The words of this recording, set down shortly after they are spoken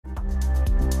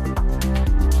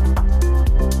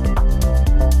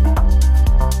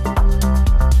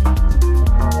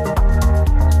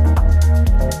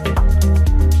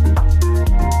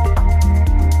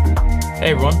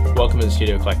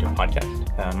Studio Collective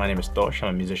podcast. My name is Tosh. I'm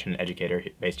a musician and educator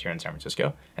based here in San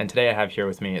Francisco. And today I have here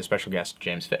with me a special guest,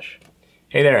 James Fish.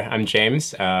 Hey there, I'm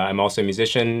James. I'm also a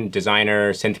musician,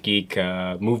 designer, synth geek,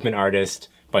 movement artist,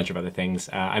 a bunch of other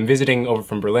things. I'm visiting over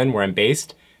from Berlin, where I'm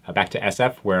based, back to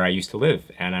SF, where I used to live.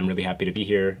 And I'm really happy to be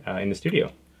here in the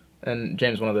studio. And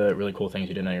James, one of the really cool things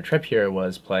you did on your trip here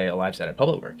was play a live set at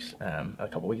Public Works a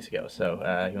couple weeks ago. So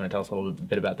you want to tell us a little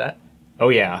bit about that? Oh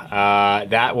yeah,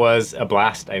 that was a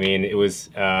blast. I mean, it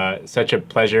was such a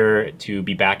pleasure to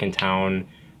be back in town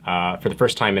for the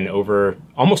first time in over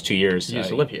almost 2 years. You used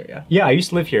to live here, yeah? Yeah, I used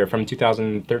to live here from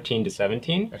 2013 to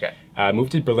 17. Okay.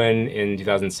 Moved to Berlin in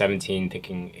 2017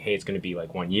 thinking, hey, it's going to be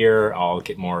like 1 year. I'll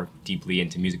get more deeply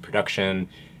into music production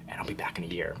and I'll be back in a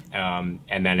year. And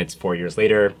then it's 4 years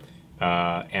later.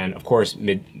 And of course,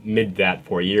 mid that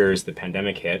 4 years, the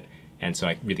pandemic hit. And so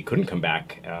I really couldn't come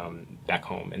back back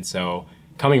home. And so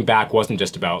coming back wasn't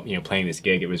just about, playing this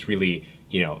gig. It was really,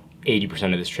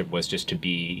 80% of this trip was just to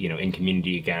be, in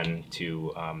community again,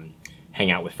 to hang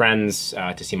out with friends,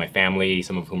 to see my family,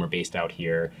 some of whom are based out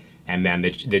here. And then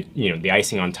the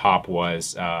icing on top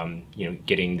was,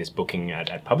 getting this booking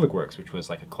at Public Works, which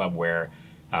was like a club where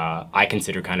I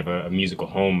consider kind of a musical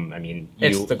home. I mean,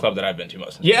 it's the club that I've been to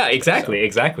most of the Yeah, time, exactly, so.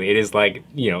 Exactly. It is like,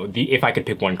 if I could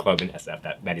pick one club in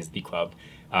SF, that is the club.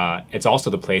 It's also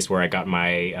the place where I got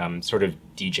my sort of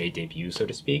DJ debut, so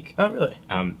to speak. Oh, really?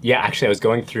 Yeah, actually, I was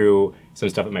going through some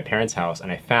stuff at my parents' house,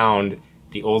 and I found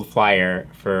the old flyer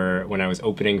for when I was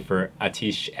opening for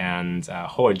Atish and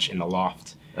Hoj in the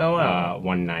Loft. Oh, wow.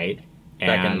 One night.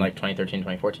 Back in like 2013,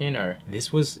 2014, or?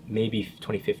 This was maybe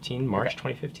 2015, March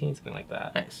 2015, something like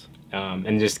that. Nice.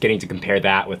 And just getting to compare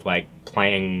that with like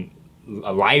playing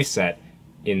a live set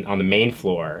on the main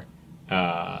floor,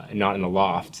 not in the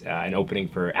Loft, and opening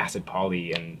for Acid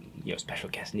Polly and special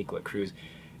guest Nicola Cruz.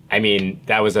 I mean,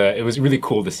 it was really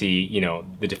cool to see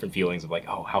the different feelings of like,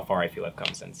 oh, how far I feel I've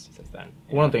come since then.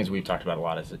 One of the things we've talked about a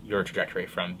lot is your trajectory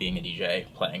from being a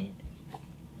DJ playing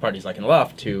parties like in the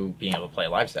Loft to being able to play a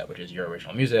live set, which is your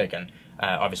original music, and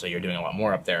obviously you're doing a lot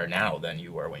more up there now than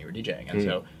you were when you were DJing. And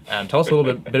so tell us a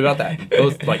little bit about that,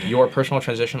 both like your personal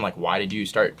transition, like why did you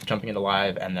start jumping into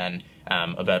live, and then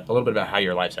a little bit about how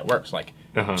your live set works. Like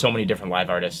so many different live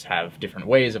artists have different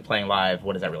ways of playing live.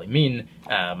 What does that really mean?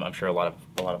 I'm sure a lot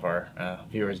of our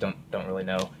viewers don't really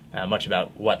know much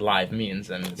about what live means,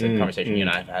 and it's a conversation you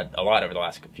and I have had a lot over the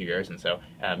last few years. And so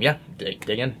yeah, dig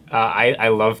in. I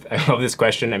love this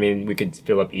question. I mean, we could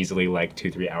fill up easily like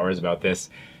 2-3 hours about this,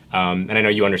 and I know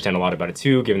you understand a lot about it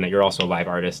too, given that you're also a live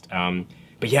artist.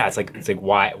 But yeah, it's like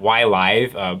why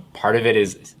live? Part of it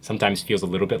is sometimes feels a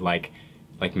little bit like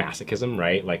masochism,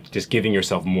 right? Like just giving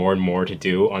yourself more and more to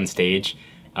do on stage.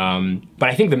 But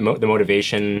I think the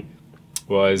motivation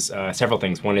was several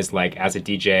things. One is like as a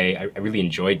DJ, I really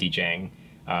enjoyed DJing.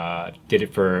 Did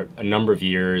it for a number of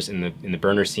years in the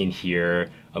burner scene here,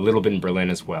 a little bit in Berlin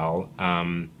as well.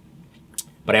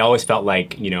 But I always felt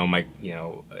like my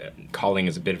calling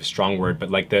is a bit of a strong word,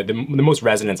 but like the most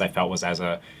resonance I felt was as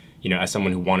as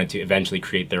someone who wanted to eventually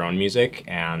create their own music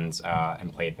and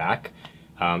play it back,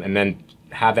 and then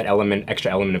have that extra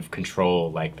element of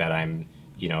control, like that I'm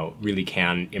really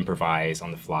can improvise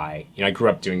on the fly. I grew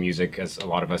up doing music, as a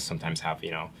lot of us sometimes have,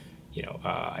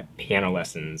 piano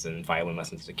lessons and violin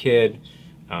lessons as a kid.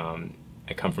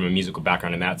 I come from a musical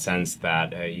background in that sense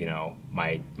that,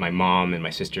 my mom and my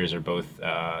sisters are both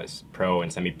pro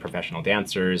and semi-professional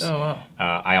dancers. Oh,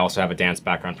 wow. I also have a dance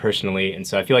background personally, and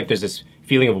so I feel like there's this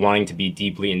feeling of wanting to be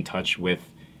deeply in touch with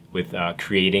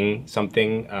creating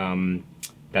something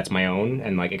that's my own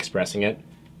and like expressing it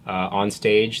on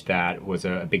stage. That was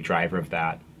a big driver of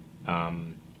that.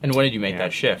 And when did you make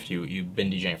that shift? You've been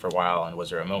DJing for a while, and was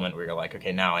there a moment where you're like,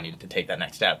 okay, now I need to take that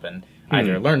next step and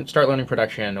either start learning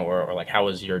production, or like how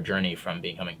was your journey from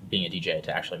being a DJ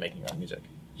to actually making your own music?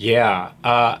 Yeah,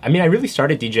 I mean, I really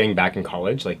started DJing back in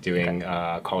college, like doing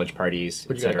college parties,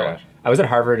 Where'd you go to college? I was at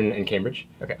Harvard in Cambridge.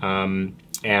 Okay.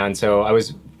 And so I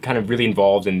was kind of really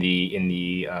involved in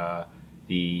the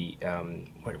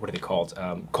what are they called?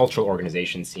 Cultural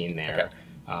organization scene there. Okay.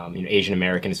 Asian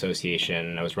American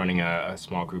Association. I was running a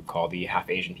small group called the Half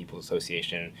Asian People's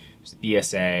Association, the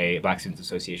BSA, Black Students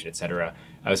Association, etc.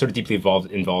 I was sort of deeply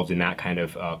involved in that kind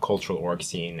of cultural org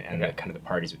scene and the kind of the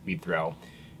parties we'd throw.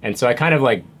 And so I kind of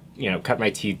like, cut my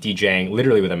teeth DJing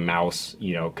literally with a mouse,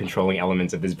 controlling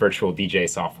elements of this virtual DJ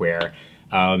software.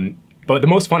 But the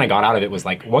most fun I got out of it was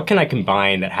like, what can I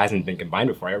combine that hasn't been combined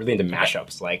before? I got really into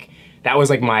mashups. Like that was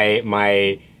like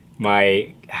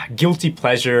my guilty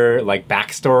pleasure, like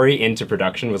backstory into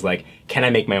production was like, can I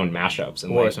make my own mashups?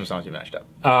 And what like, are some songs you mashed up?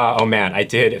 Oh man, I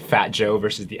did Fat Joe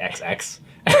versus the XX.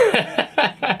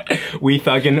 We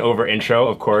Thuggin' over intro,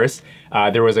 of course.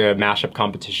 There was a mashup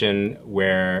competition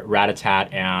where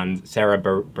Ratatat and Sarah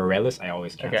Bareilles, I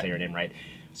always can't say her name right.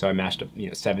 So I mashed up,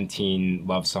 17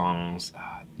 love songs.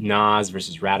 Nas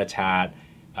versus Ratatat.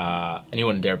 And you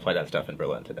wouldn't dare play that stuff in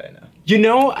Berlin today,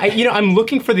 no? I'm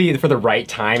looking for the right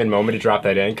time and moment to drop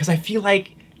that in because I feel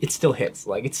like it still hits.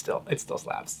 Like it still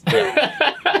slaps.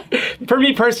 Yeah. For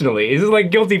me personally, this is like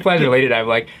guilty pleasure late at night. I'm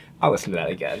like, I'll listen to that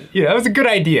again. It was a good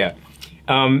idea.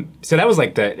 So that was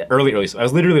like the early. I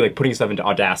was literally like putting stuff into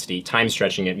Audacity, time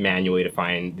stretching it manually to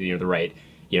find the right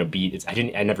beat.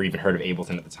 I never even heard of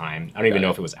Ableton at the time. I don't even know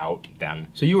if it was out then.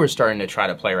 So you were starting to try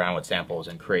to play around with samples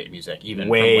and create music even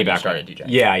way from when back you started DJing.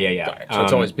 Yeah. So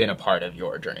it's always been a part of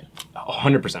your journey.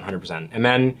 100%. And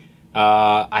then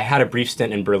I had a brief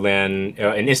stint in Berlin,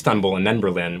 in Istanbul, and then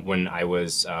Berlin when I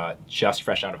was just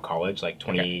fresh out of college, like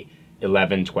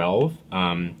 2011, 12.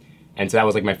 And so that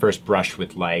was like my first brush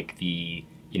with like the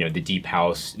deep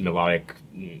house,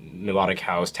 melodic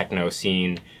house, techno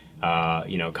scene.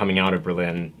 Coming out of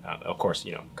Berlin, of course,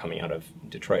 coming out of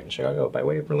Detroit and Chicago by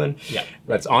way of Berlin. Yeah.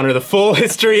 Let's honor the full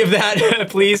history of that,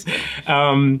 please.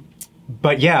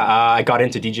 But yeah, I got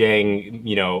into DJing,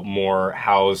 more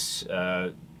house,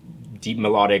 deep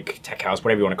melodic tech house,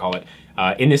 whatever you want to call it,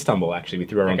 in Istanbul, actually. We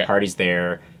threw our own parties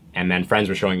there. And then friends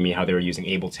were showing me how they were using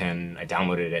Ableton. I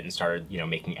downloaded it and started,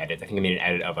 making edits. I think I made an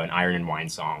edit of an Iron and Wine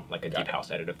song, like a deep house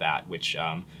edit of that, which,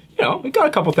 it got a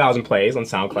couple thousand plays on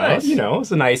SoundCloud. Nice.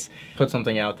 It's a nice put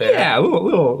something out there. Yeah, a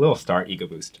little start, ego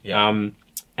boost. Yeah.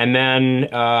 And then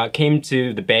came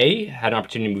to the Bay, had an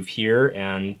opportunity to move here,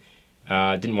 and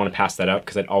didn't want to pass that up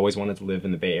because I'd always wanted to live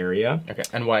in the Bay Area. Okay,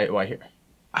 and why here?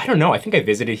 I don't know. I think I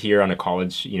visited here on a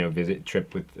college, visit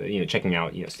trip with, checking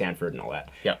out, Stanford and all that.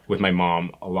 Yeah. With my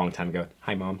mom a long time ago.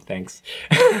 Hi, Mom. Thanks.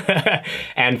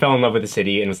 And fell in love with the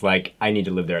city and was like, I need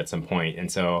to live there at some point. And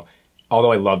so,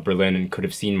 although I loved Berlin and could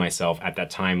have seen myself at that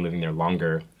time living there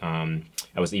longer, I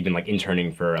was even like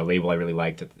interning for a label I really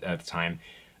liked at the time.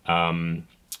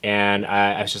 And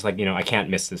I was just like, I can't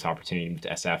miss this opportunity to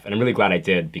SF. And I'm really glad I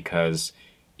did because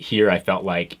here I felt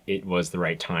like it was the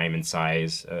right time and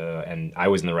size, and I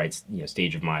was in the right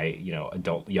stage of my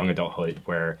young adulthood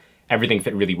where everything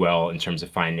fit really well in terms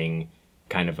of finding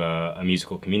kind of a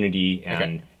musical community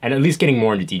and at least getting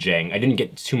more into DJing. I didn't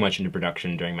get too much into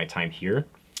production during my time here,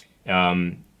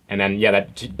 and then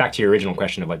back to your original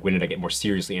question of like when did I get more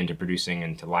seriously into producing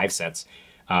and to live sets.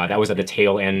 That was at the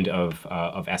tail end of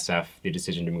SF, the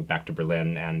decision to move back to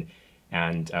Berlin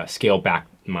and scale back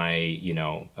my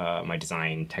my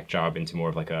design tech job into more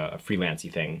of like a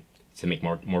freelancey thing to make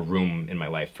more room in my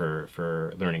life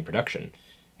for learning production.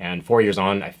 And 4 years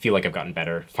on, I feel like I've gotten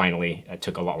better. Finally, it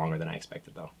took a lot longer than I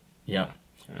expected though. Yeah.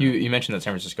 You mentioned that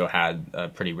San Francisco had a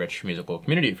pretty rich musical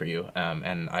community for you,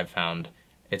 and I've found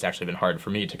it's actually been hard for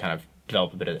me to kind of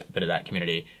develop a bit of that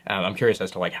community. I'm curious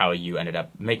as to like how you ended up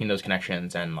making those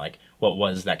connections and like what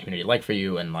was that community like for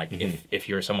you, and like if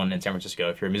you're someone in San Francisco,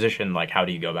 if you're a musician, like how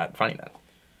do you go about finding that?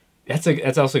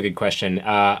 That's also a good question.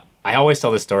 I always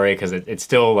tell this story because it's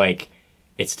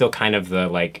still kind of the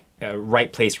like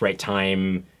right place, right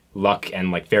time, luck,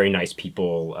 and like very nice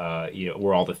people.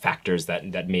 Were all the factors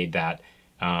that made that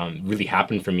really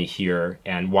happen for me here,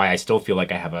 and why I still feel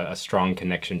like I have a strong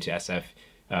connection to SF.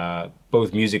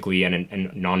 Both musically and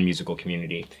non-musical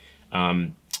community.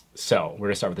 So we're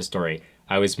gonna start with the story.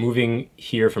 I was moving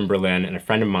here from Berlin, and a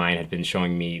friend of mine had been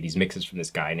showing me these mixes from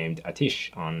this guy named Atish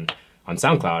on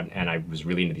SoundCloud, and I was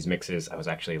really into these mixes. I was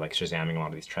actually like Shazamming a lot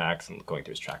of these tracks and going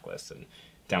through his track list and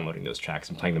downloading those tracks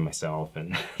and playing them myself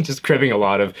and just cribbing a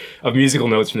lot of musical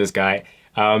notes from this guy.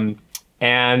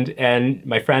 And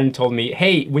my friend told me,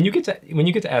 hey, when you get to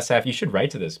SF, you should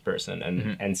write to this person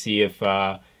and see if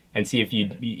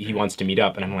he wants to meet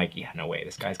up. And I'm like, yeah, no way.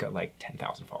 This guy's got like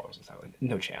 10,000 followers and stuff. Like,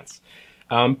 no chance.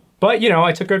 But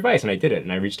I took her advice and I did it.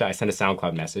 And I reached out. I sent a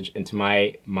SoundCloud message, and to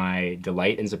my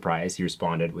delight and surprise, he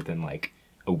responded within like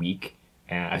a week.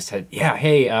 And I said, yeah,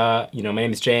 hey, my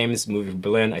name is James, moving from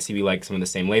Berlin. I see we like some of the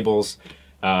same labels.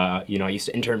 I used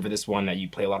to intern for this one that you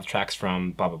play a lot of tracks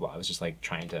from. Blah blah blah. I was just like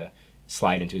trying to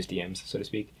slide into his DMs, so to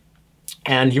speak.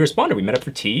 And he responded. We met up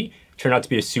for tea. Turned out to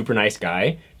be a super nice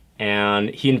guy. And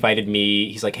he invited me.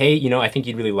 He's like, hey, I think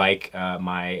you'd really like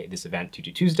this event,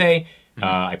 Tutu Tuesday.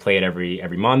 I play it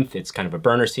every month. It's kind of a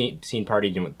burner scene party.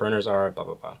 You know what burners are, blah,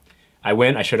 blah, blah. I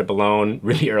went. I showed up alone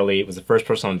really early. It was the first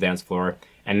person on the dance floor.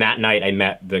 And that night, I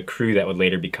met the crew that would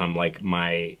later become like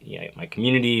my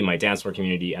community, my dance floor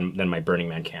community, and then my Burning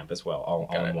Man camp as well, all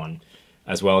in one,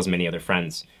 as well as many other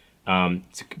friends. To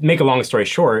make a long story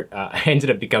short, I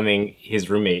ended up becoming his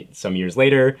roommate some years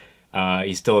later.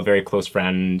 He's still a very close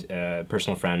friend,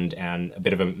 personal friend, and a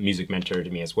bit of a music mentor to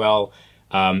me as well.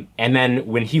 And then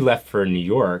when he left for New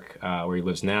York, where he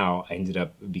lives now, I ended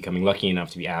up becoming lucky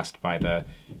enough to be asked by the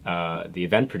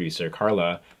event producer,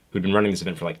 Carla, who'd been running this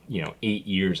event for like, 8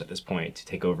 years at this point, to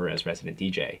take over as resident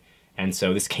DJ. And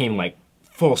so this came like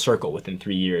full circle within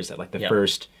 3 years, at like the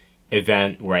first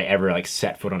event where I ever like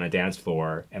set foot on a dance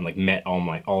floor and like met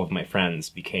all of my friends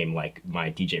became like my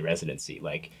DJ residency.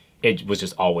 Like it was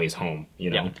just always home,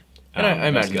 Yeah. And I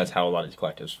imagine that's how a lot of these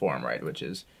collectives form, right? Which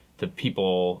is the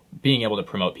people being able to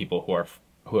promote people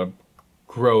who are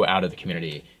grow out of the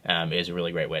community is a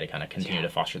really great way to kind of continue to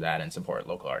foster that and support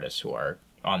local artists who are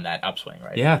on that upswing,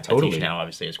 right? Yeah, totally. Atish now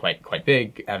obviously is quite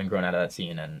big, having grown out of that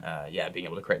scene, and being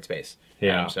able to create space.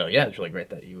 Yeah. So yeah, it's really great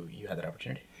that you had that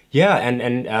opportunity. Yeah,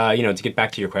 and to get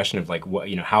back to your question of like what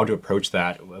how to approach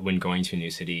that when going to a new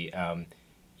city,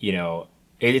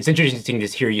 it's interesting to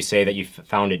hear you say that you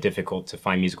found it difficult to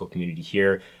find musical community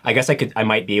here. I guess I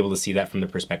might be able to see that from the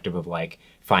perspective of like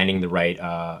finding the right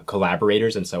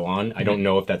collaborators and so on. I don't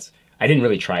know if I didn't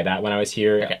really try that when I was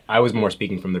here. Okay. I was more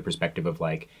speaking from the perspective of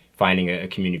like finding a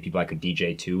community of people I could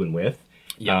DJ to and with.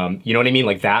 Yeah. You know what I mean?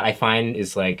 Like that I find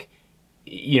is like,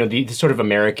 the sort of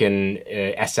American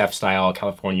SF style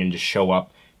Californian, just show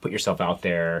up, put yourself out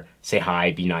there, say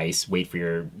hi, be nice, wait for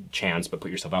your chance, but put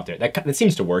yourself out there. That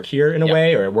seems to work here in a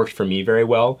way, or it worked for me very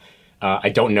well. I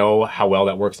don't know how well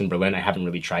that works in Berlin. I haven't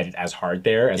really tried it as hard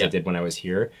there as I did when I was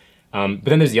here. But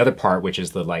then there's the other part, which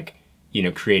is the like,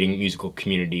 creating musical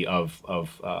community of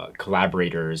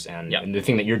collaborators and the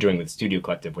thing that you're doing with Studio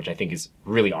Collective, which I think is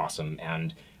really awesome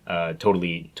and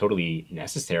totally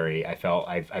necessary.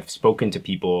 I've spoken to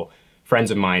people, friends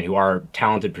of mine who are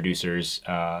talented producers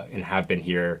and have been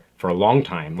here for a long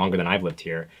time, longer than I've lived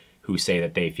here, who say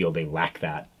that they feel they lack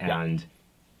that. And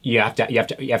you have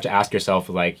to ask yourself,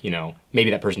 like,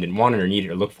 maybe that person didn't want it or need it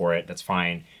or look for it. That's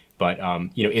fine. But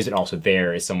is it also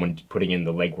there? Is someone putting in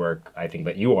the legwork, I think,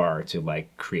 that you are to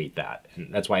like create that?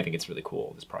 And that's why I think it's really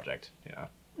cool, this project. Yeah.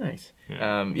 Nice.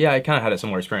 I kind of had a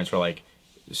similar experience where like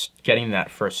getting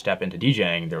that first step into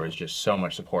DJing, there was just so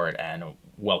much support and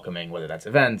welcoming, whether that's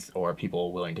events or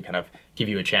people willing to kind of give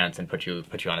you a chance and put you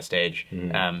on a stage,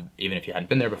 even if you hadn't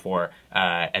been there before.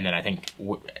 And then I think,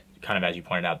 kind of as you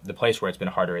pointed out, the place where it's been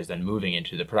harder is then moving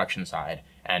into the production side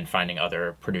and finding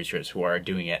other producers who are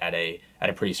doing it at a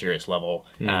pretty serious level,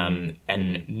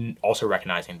 and also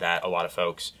recognizing that a lot of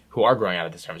folks who are growing out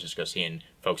of the San Francisco scene,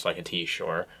 folks like Atish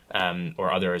or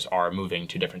others, are moving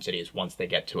to different cities once they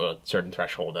get to a certain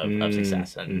threshold of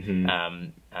success.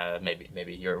 And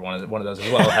maybe you're one of those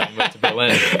as well, having moved to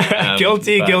Berlin.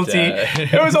 Guilty.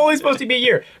 It was only supposed to be a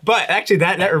year. But actually,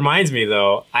 that reminds me,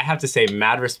 though, I have to say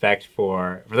mad respect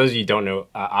for those of you who don't know,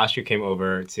 Atosh came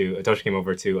over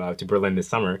to Berlin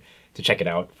this summer to check it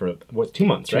out for 2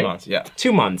 months, right? 2 months, yeah.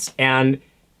 2 months. And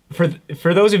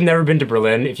for those who've never been to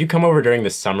Berlin, if you come over during the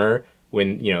summer,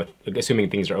 when, assuming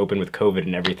things are open with COVID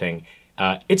and everything,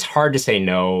 it's hard to say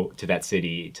no to that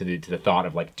city, to the thought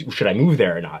of like, should I move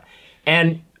there or not?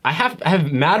 And I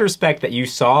have mad respect that you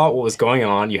saw what was going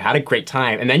on, you had a great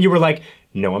time, and then you were like,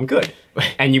 no, I'm good.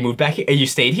 And you moved back and you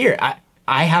stayed here.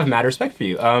 I have mad respect for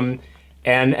you.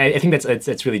 And I think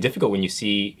that's really difficult when you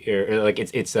see, or like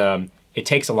it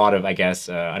takes a lot of, I guess,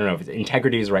 I don't know if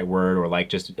integrity is the right word, or like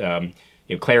just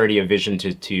clarity of vision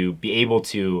to be able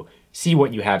to see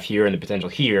what you have here and the potential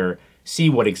here, see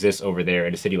what exists over there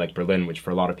in a city like Berlin, which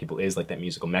for a lot of people is like that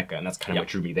musical mecca, and that's kind of what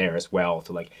drew me there as well,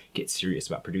 to like get serious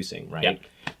about producing, right?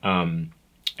 And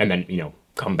then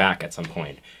come back at some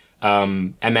point.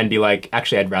 And then be like,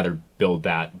 actually, I'd rather build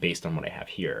that based on what I have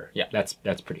here. Yeah.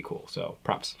 That's pretty cool. So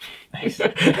props. Nice.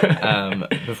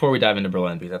 Before we dive into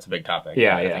Berlin, because that's a big topic.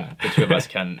 I think the two of us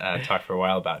can talk for a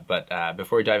while about. But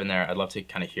before we dive in there, I'd love to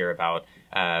kind of hear about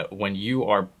when you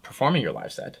are performing your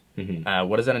live set.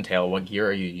 What does that entail? What gear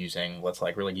are you using? Let's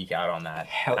like really geek out on that.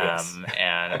 Hell yes.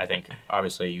 And I think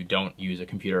obviously you don't use a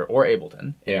computer or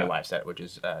Ableton in your live set, which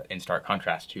is in stark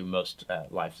contrast to most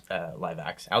live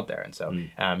acts out there. And so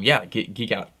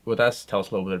geek out with us. Tell us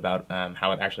a little bit about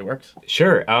how it actually works.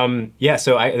 Sure. So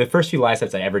the first few live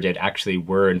sets I ever did actually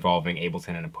were involving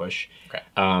Ableton and a push. Okay.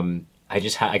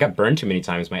 I got burned too many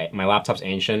times. My laptop's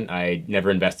ancient. I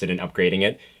never invested in upgrading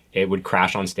it. It would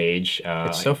crash on stage.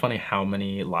 It's so funny how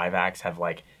many live acts have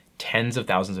like tens of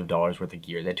thousands of dollars worth of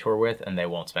gear they tour with, and they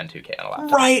won't spend $2K on a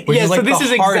laptop. Right. Which is like so this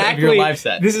is heart exactly of your live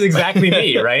set. This is exactly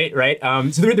me. Right.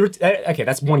 So there were, okay,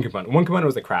 that's one component. One component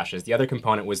was the crashes. The other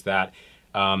component was that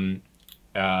I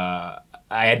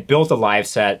had built a live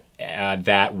set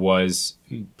that was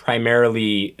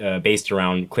primarily based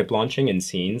around clip launching and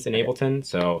scenes in Ableton.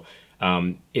 So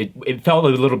it felt a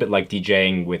little bit like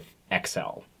DJing with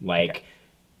Excel, like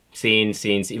scene,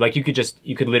 like you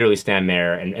could literally stand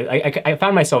there, and I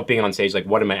found myself being on stage like,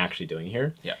 what am I actually doing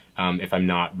here? Yeah. If I'm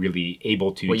not really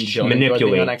able to You don't manipulate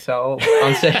enjoy being on Excel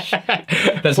on stage.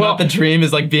 That's not the dream.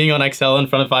 Is like being on Excel in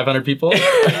front of 500 people.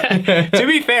 To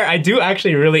be fair, I do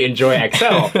actually really enjoy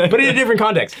Excel, but in a different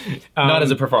context. Not as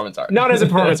a performance art. Not as a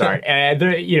performance art.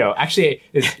 Actually,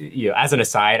 as an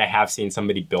aside, I have seen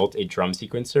somebody build a drum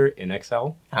sequencer in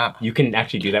Excel. You can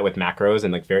actually do that with macros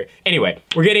and like Anyway,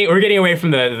 we're getting away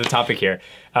from the topic here,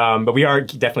 but we are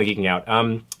definitely geeking out.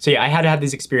 So yeah, I had to have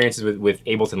these experiences with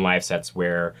Ableton live sets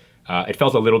where it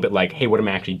felt a little bit like, hey, what am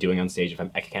I actually doing on stage if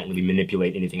I can't really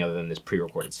manipulate anything other than this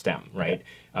pre-recorded stem, right?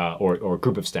 Or a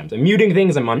group of stems. I'm muting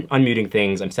things, I'm unmuting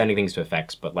things, I'm sending things to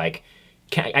effects, but like,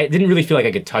 I didn't really feel like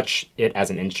I could touch it as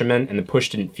an instrument, and the push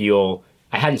didn't feel,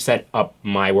 I hadn't set up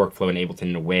my workflow in Ableton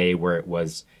in a way where it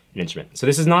was an instrument. So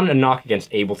this is not a knock against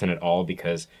Ableton at all,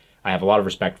 because I have a lot of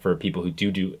respect for people who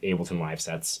do Ableton live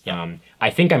sets. Yeah. I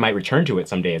think I might return to it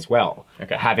someday as well,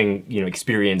 having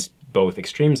experienced both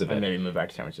extremes of it. And maybe move back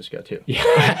to San Francisco too.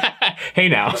 Yeah. Hey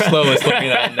now. Slowly slipping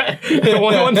that in there.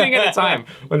 one thing at a time.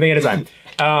 One thing at a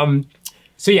time.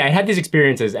 So yeah, I had these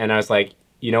experiences, and I was like,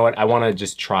 you know what? I want to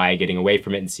just try getting away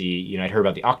from it and see. I'd heard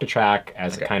about the Octatrack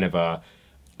as kind of a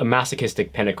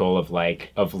masochistic pinnacle of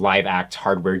live act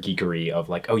hardware geekery of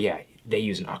like, oh yeah, they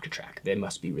use an Octatrack. They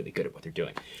must be really good at what they're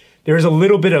doing. There's a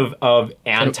little bit of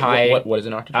anti. What is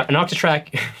an Octatrack? An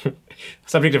Octatrack,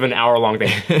 subject of an hour-long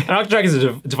thing. An Octatrack is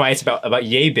a device about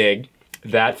yay big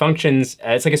that functions.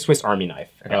 It's like a Swiss Army knife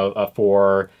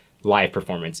for live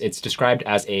performance. It's described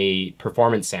as a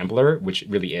performance sampler, which it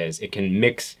really is. It can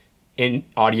mix in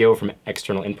audio from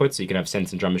external inputs, so you can have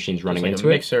synths and drum machines running into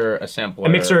it. A mixer, a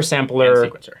sampler,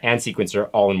 and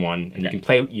sequencer all in one, and you can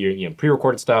play your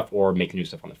pre-recorded stuff or make new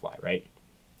stuff on the fly, right?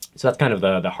 So that's kind of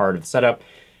the heart of the setup.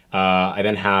 I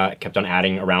then kept on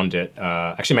adding around it.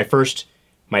 Actually,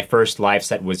 my first live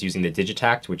set was using the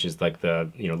Digitact, which is like the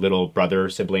little brother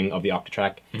sibling of the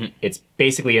Octatrack. It's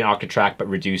basically an Octatrack, but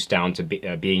reduced down to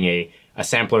being a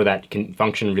sampler that can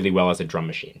function really well as a drum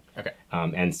machine.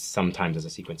 And sometimes as a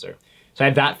sequencer. So I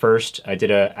had that first. I did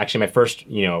actually my first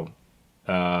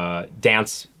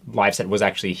dance live set was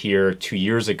actually here 2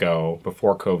 years ago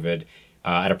before COVID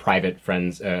at a private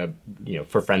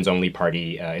for friends only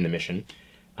party in the Mission.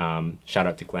 Shout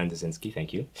out to Glenn Dazinski,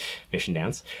 thank you, Mission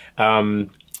Dance. And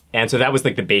so that was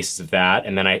like the basis of that,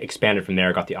 and then I expanded from there.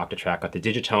 I got the Octatrack, got the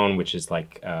Digitone, which is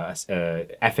like a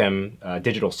FM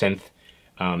digital synth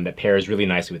that pairs really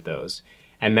nicely with those.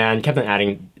 And then kept on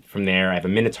adding from there. I have a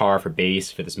Minotaur for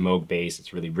bass, for this Moog bass.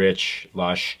 It's really rich,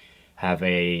 lush. Have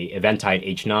a Eventide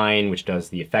H9, which does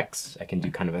the effects. I can do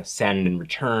kind of a send and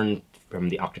return from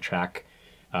the Octatrack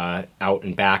out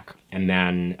and back. And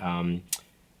then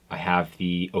I have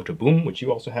the Otoboom, which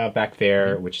you also have back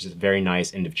there, which is a very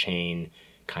nice end of chain,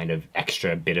 kind of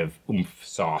extra bit of oomph,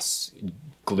 sauce,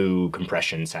 glue,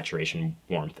 compression, saturation,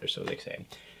 warmth, or so they say.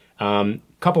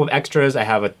 Couple of extras. I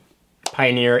have a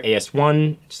Pioneer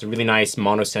AS1, just a really nice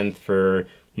mono synth for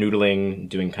noodling,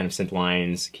 doing kind of synth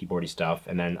lines, keyboardy stuff,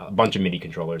 and then a bunch of MIDI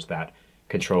controllers that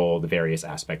control the various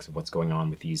aspects of what's going on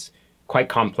with these quite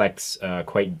complex,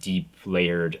 quite deep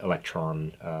layered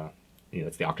Electron.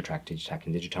 It's the Octatrack, Digitact,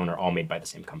 and Digitone are all made by the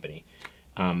same company.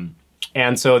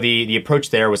 And so the approach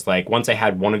there was like, once I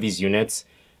had one of these units,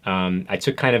 I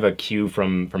took kind of a cue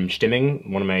from Stimming,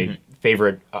 one of my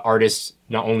favorite artists,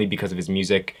 not only because of his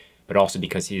music, but also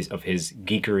because of his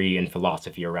geekery and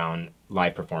philosophy around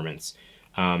live performance.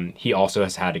 He also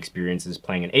has had experiences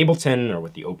playing in Ableton or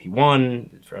with the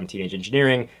OP1 from Teenage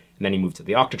Engineering, and then he moved to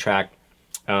the Octatrack.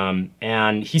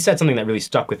 And he said something that really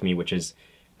stuck with me, which is,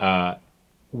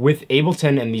 with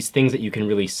Ableton and these things that you can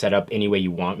really set up any way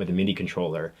you want with a MIDI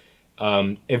controller,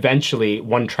 eventually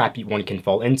one trap one can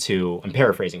fall into, I'm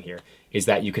paraphrasing here, is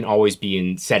that you can always be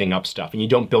in setting up stuff and you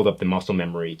don't build up the muscle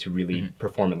memory to really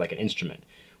perform it like an instrument.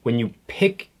 When you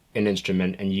pick an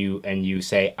instrument and you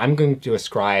say, I'm going to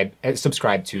subscribe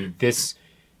to this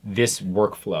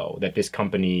workflow that this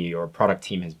company or product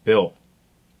team has built,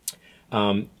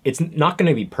 it's not going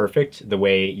to be perfect the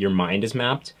way your mind is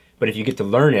mapped, but if you get to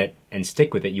learn it and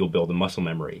stick with it, you'll build a muscle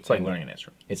memory. It's like learning an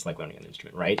instrument. It's like learning an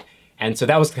instrument, right? And so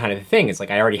that was kind of the thing. It's like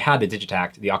I already had the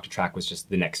Digitact, the Octatrack was just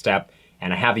the next step,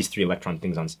 and I have these 3 Electron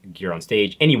things on gear on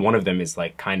stage. Any one of them is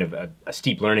like kind of a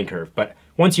steep learning curve, but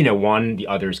once you know one, the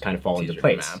others kind of fall into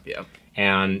place. Map, yeah.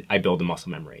 And I build a muscle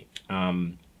memory.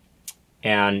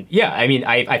 And yeah, I mean,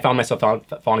 I found myself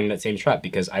falling in that same trap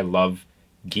because I love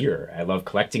gear. I love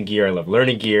collecting gear. I love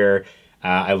learning gear.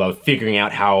 I love figuring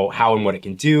out how and what it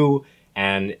can do.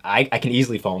 And I can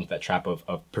easily fall into that trap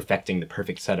of perfecting the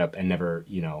perfect setup and never,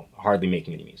 hardly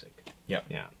making any music. Yeah.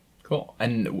 Yeah. Cool.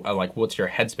 And like, what's your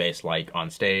headspace like on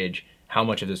stage? How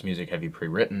much of this music have you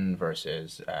pre-written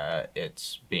versus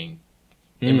it's being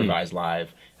improvised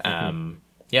live?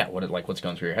 Yeah. What's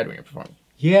going through your head when you're performing?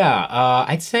 Yeah,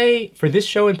 I'd say for this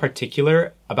show in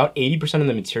particular, about 80% of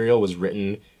the material was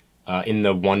written in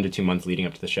the 1 to 2 months leading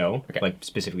up to the show, like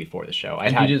specifically for the show.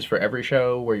 And do you do this for every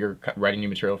show where you're writing new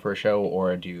material for a show,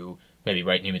 or do you maybe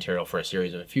write new material for a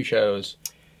series of a few shows?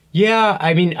 Yeah,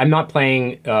 I mean, I'm not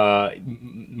playing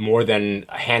more than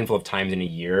a handful of times in a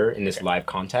year in this live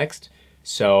context.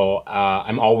 So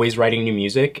I'm always writing new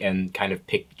music and kind of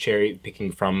cherry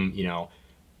picking from,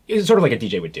 it's sort of like a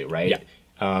DJ would do, right? Yeah.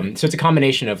 So it's a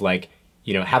combination of like,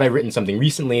 have I written something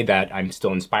recently that I'm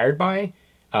still inspired by?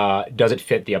 Does it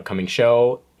fit the upcoming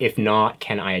show? If not,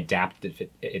 can I adapt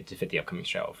it to fit the upcoming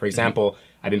show? For example,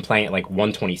 I've been playing at like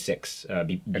 126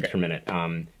 beats per minute,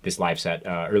 this live set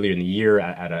earlier in the year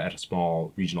at a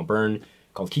small regional burn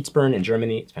called Kiezburn in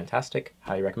Germany. It's fantastic.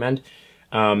 Highly recommend.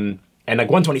 And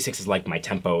like 126 is like my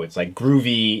tempo. It's like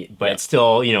groovy, but it's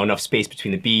still, enough space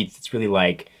between the beats. It's really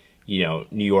like, New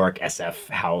York SF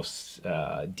house,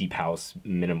 deep house,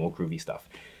 minimal groovy stuff.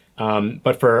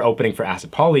 But for opening for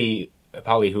Acid Polly,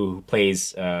 who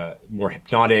plays more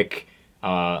hypnotic,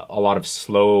 a lot of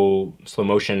slow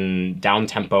motion, down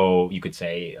tempo, you could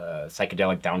say,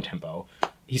 psychedelic down tempo.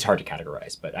 He's hard to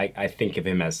categorize, but I think of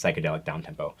him as psychedelic down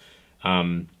tempo.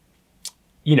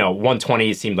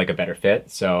 120 seemed like a better fit,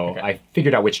 so I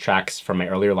figured out which tracks from my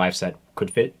earlier live set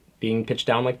could fit being pitched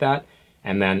down like that.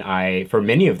 And then for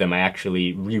many of them, I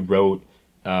actually rewrote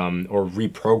or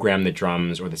reprogrammed the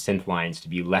drums or the synth lines to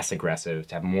be less aggressive,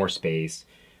 to have more space,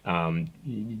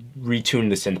 retuned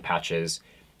the synth patches.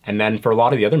 And then for a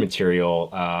lot of the other material,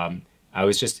 I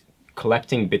was just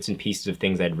collecting bits and pieces of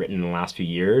things I'd written in the last few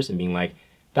years and being like,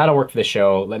 that'll work for the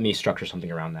show. Let me structure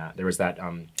something around that. There was that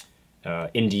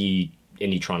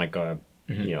indie-tronic, I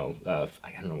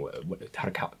don't know how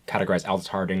to categorize Alice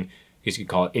Harding. I guess you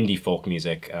could call it indie folk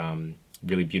music.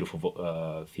 Really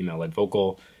beautiful female-led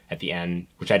vocal at the end,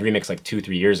 which I'd remixed like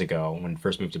 2-3 years ago when I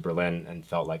first moved to Berlin and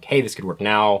felt like, hey, this could work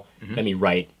now. Let me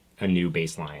write a new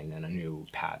bass line and a new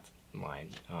pad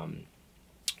line.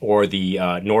 Or the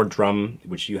Nord drum,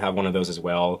 which you have one of those as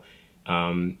well.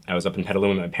 I was up in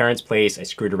Petaluma at my parents' place. I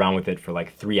screwed around with it for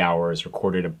like 3 hours,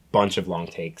 recorded a bunch of long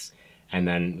takes, and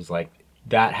then was like,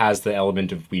 that has the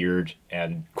element of weird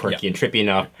and quirky and trippy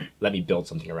enough. Let me build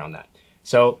something around that.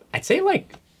 So I'd say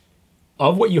like,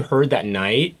 of what you heard that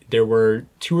night, there were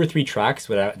 2 or 3 tracks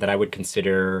that I would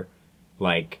consider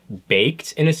like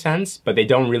baked in a sense, but they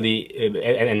don't really,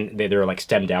 and they're like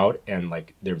stemmed out and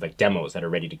like they're like demos that are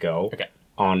ready to go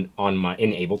in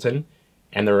Ableton,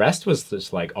 and the rest was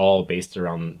just like all based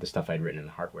around the stuff I'd written in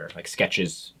the hardware, like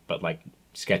sketches, but like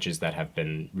sketches that have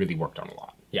been really worked on a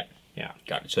lot. Yeah,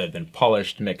 got it. So they've been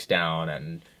polished, mixed down,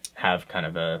 and have kind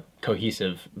of a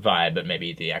cohesive vibe, but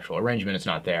maybe the actual arrangement is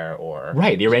not there, or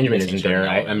right, the arrangement isn't there.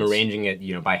 I'm arranging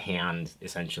it, by hand,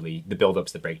 essentially, the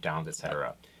build-ups, the breakdowns,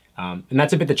 etc. And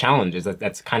that's a bit the challenge. Is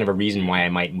that's kind of a reason why I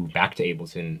might move back to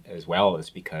Ableton as well, is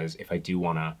because if I do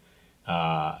want to,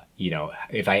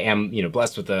 if I am,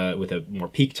 blessed with a more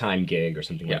peak time gig or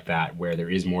something like that, where there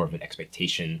is more of an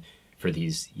expectation for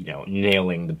these,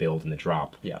 nailing the build and the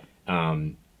drop.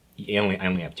 I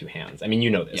only have 2 hands. I mean,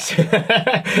 you know this.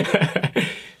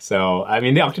 So, I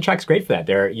mean, the Octatrack's great for that.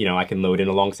 I can load in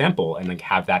a long sample and like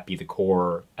have that be the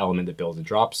core element that builds and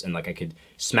drops, and like I could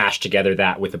smash together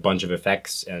that with a bunch of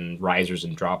effects and risers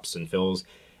and drops and fills,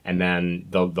 and then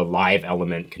the live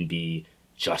element can be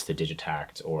just a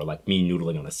Digitact or like me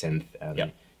noodling on a synth.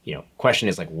 And, question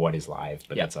is like, what is live?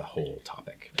 But that's a whole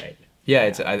topic, right? Yeah,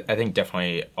 it's. I think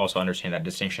definitely also understand that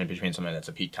distinction between something that's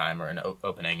a peak time or an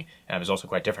opening is also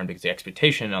quite different, because the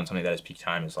expectation on something that is peak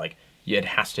time is like it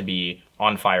has to be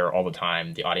on fire all the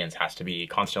time. The audience has to be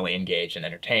constantly engaged and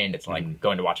entertained. It's like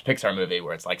going to watch a Pixar movie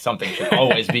where it's like something should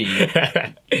always be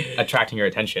attracting your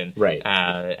attention. Right.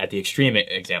 At the extreme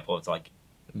example, it's like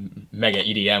mega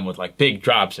EDM with like big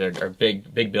drops or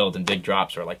big builds and big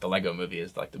drops, or like the Lego movie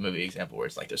is like the movie example where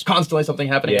it's like there's constantly something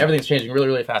happening, everything's changing really,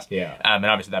 really fast. And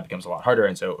obviously that becomes a lot harder.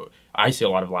 And so I see a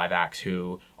lot of live acts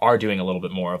who are doing a little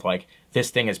bit more of like, this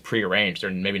thing is pre-arranged.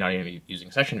 They're maybe not even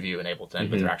using session view in Ableton,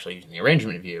 but they're actually using the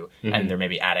arrangement view, and they're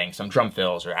maybe adding some drum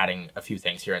fills or adding a few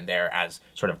things here and there as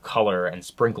sort of color and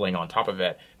sprinkling on top of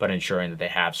it, but ensuring that they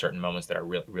have certain moments that are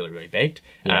really, really, really baked.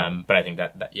 But I think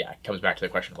that comes back to the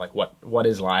question of like, what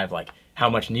is live? Like, how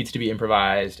much needs to be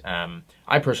improvised?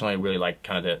 I personally really like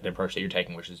kind of the approach that you're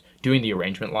taking, which is doing the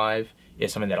arrangement live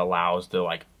is something that allows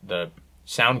the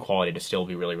sound quality to still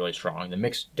be really, really strong, the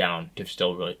mix down to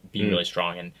still really be really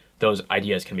strong, and those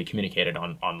ideas can be communicated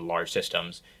on large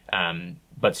systems,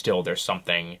 but still there's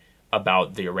something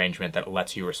about the arrangement that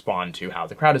lets you respond to how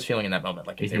the crowd is feeling in that moment.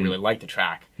 Like if they really like the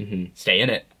track, stay in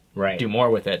it, Right. do more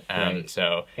with it. Right.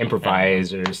 So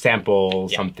improvise or sample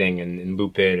something and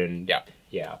loop it and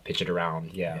pitch it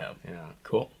around. Yeah.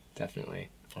 Cool. Definitely.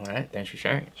 All right. Thanks for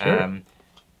sharing. Sure.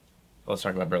 Let's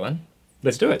talk about Berlin.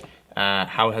 Let's do it.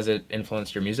 How has it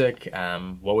influenced your music?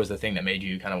 What was the thing that made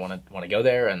you kind of want to go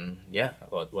there? And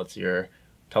tell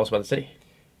us about the city.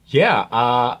 Yeah.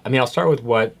 I mean, I'll start with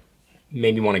what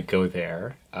made me want to go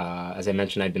there. As I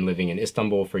mentioned, I'd been living in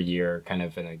Istanbul for a year, kind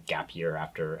of in a gap year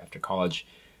after college.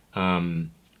 And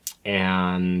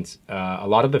a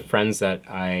lot of the friends that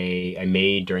I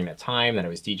made during that time that I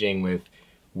was DJing with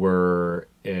were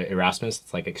Erasmus,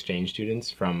 it's like exchange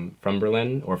students from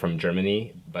Berlin or from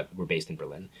Germany, but were based in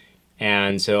Berlin.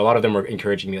 And so a lot of them were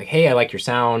encouraging me like, hey, I like your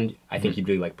sound. I think you'd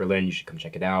really like Berlin. You should come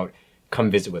check it out. Come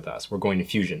visit with us. We're going to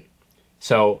Fusion.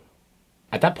 So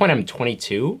at that point, I'm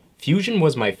 22. Fusion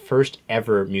was my first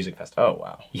ever music festival. Oh,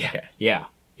 wow. Yeah. Okay.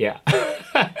 Yeah.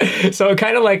 So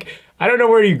kind of like, I don't know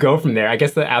where you go from there. I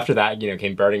guess that after that,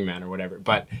 came Burning Man or whatever.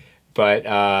 But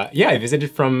I visited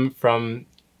from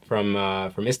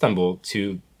Istanbul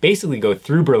to basically go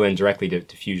through Berlin directly to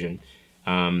Fusion.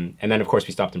 And then of course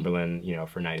we stopped in Berlin,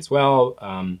 for a night as well.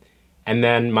 And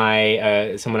then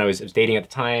my someone I was dating at the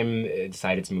time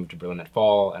decided to move to Berlin that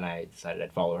fall, and I decided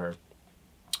I'd follow her.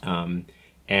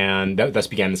 And thus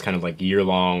began this kind of like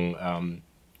year-long,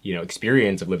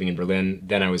 experience of living in Berlin.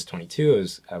 Then I was 22.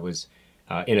 I was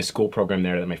in a school program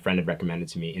there that my friend had recommended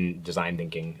to me in design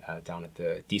thinking down at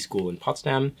the D School in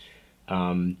Potsdam,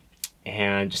 and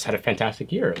just had a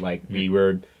fantastic year. Like we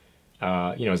were,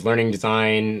 I was learning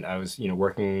design. I was,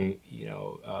 working,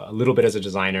 a little bit as a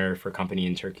designer for a company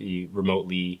in Turkey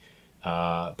remotely.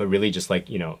 But really just like,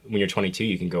 when you're 22,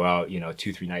 you can go out,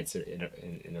 2-3 nights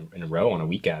in a row on a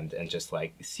weekend and just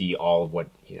like see all of what,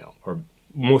 or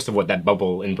most of what that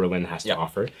bubble in Berlin has to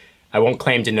offer. I won't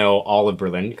claim to know all of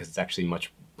Berlin because it's actually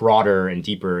much broader and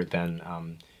deeper than,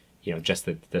 just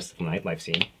the nightlife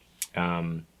scene.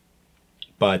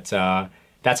 But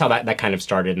that's how that kind of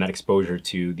started, and that exposure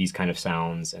to these kind of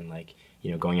sounds and like,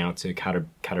 going out to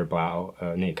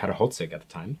Katerholzig at the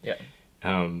time. Yeah.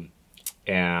 Have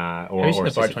you seen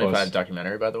the Bar 25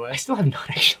 documentary, by the way? I still have not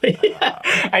actually.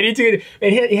 I need to.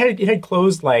 It had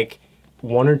closed like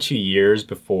 1 or 2 years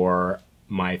before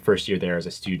my first year there as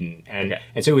a student, and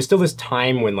so it was still this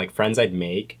time when like friends I'd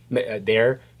made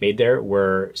there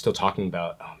were still talking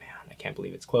about, oh man, I can't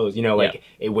believe it's closed.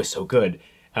 It was so good.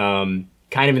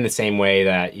 Kind of in the same way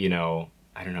that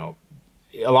I don't know,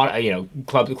 a lot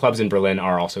of clubs in Berlin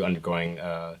are also undergoing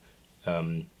a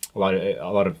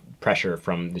lot of pressure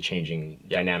from the changing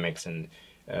dynamics and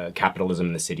capitalism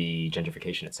in the city,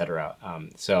 gentrification, etc.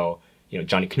 So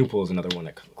Johnny Knuppel is another one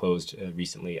that closed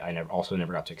recently. I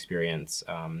never got to experience.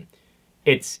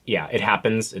 It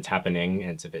happens. It's happening,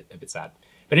 and it's a bit sad.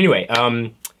 But anyway,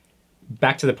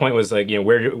 back to the point was like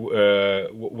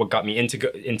what got me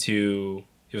into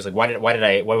it was like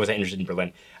why was I interested in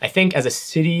Berlin? I think as a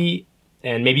city,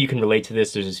 and maybe you can relate to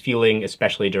this. There's this feeling,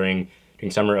 especially during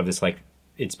summer, of this like.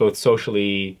 It's both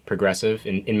socially progressive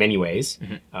in many ways,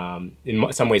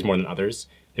 in some ways more than others.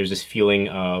 There's this feeling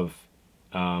of,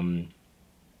 I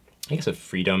guess, of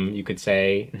freedom, you could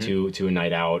say, to a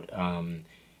night out.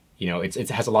 It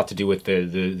has a lot to do with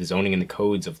the zoning and the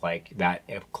codes of like that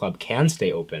a club can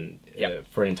stay open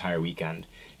for an entire weekend,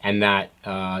 and that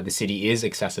the city is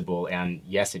accessible, and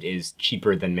yes, it is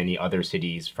cheaper than many other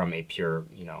cities from a pure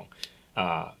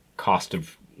cost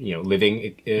of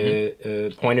living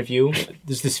point of view.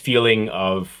 There's this feeling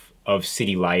of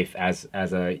city life as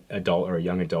a adult or a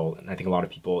young adult, and I think a lot of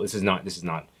people. This is not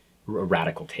a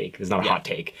radical take. This is not a hot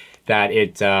take. That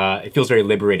it feels very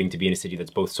liberating to be in a city that's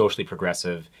both socially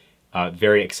progressive,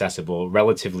 very accessible,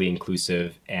 relatively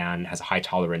inclusive, and has a high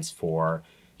tolerance for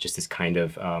just this kind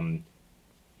of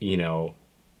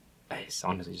it's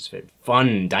honestly just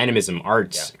fun, dynamism,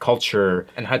 arts, culture,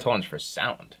 and high tolerance for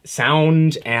sound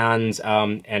and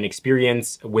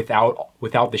experience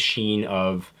without the sheen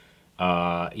of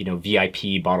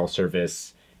VIP bottle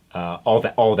service,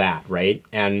 all that, right?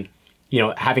 And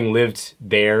having lived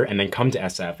there and then come to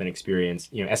SF and experience,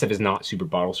 SF is not super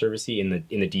bottle servicey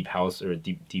in the deep house or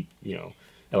deep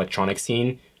electronic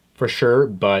scene for sure,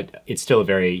 but it's still a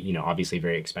very obviously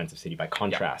very expensive city by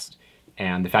contrast.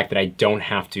 And the fact that I don't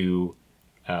have to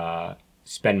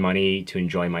spend money to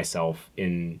enjoy myself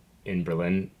in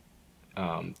Berlin,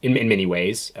 in many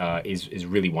ways, is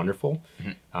really wonderful,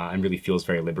 and really feels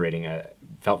very liberating.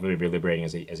 Felt very liberating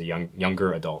as a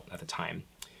younger adult at the time.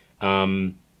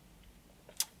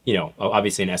 you know,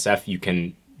 obviously in SF you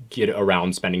can get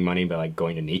around spending money by like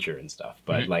going to nature and stuff.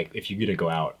 But like if you're gonna go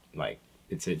out, like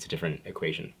it's a different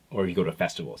equation. Or if you go to a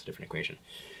festival, it's a different equation.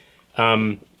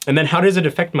 And then how does it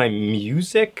affect my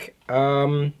music?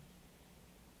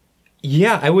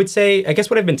 Yeah, I would say, I guess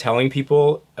what I've been telling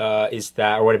people is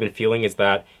that, or what I've been feeling is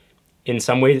that in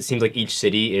some ways it seems like each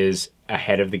city is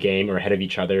ahead of the game or ahead of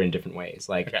each other in different ways.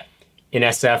 Like in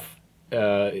SF,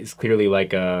 it's clearly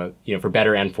like, you know, for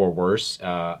better and for worse,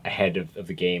 ahead of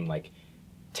the game, like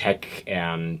tech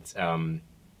and,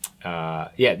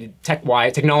 yeah,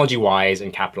 technology-wise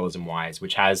and capitalism-wise,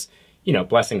 which has, you know,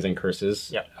 blessings and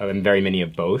curses, and very many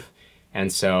of both.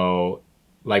 And so,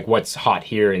 like, what's hot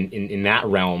here in that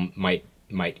realm might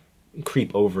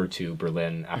creep over to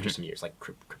Berlin after some years, like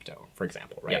crypto, for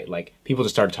example, right? Like, people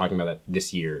just started talking about that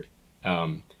this year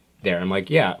there. I'm like,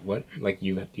 yeah, what? Like,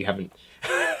 you haven't...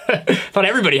 thought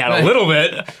everybody had a little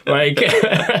bit, like,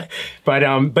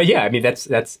 but yeah, I mean,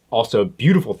 that's also a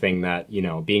beautiful thing that, you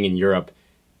know, being in Europe,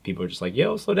 people are just like,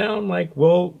 yo, slow down. Like,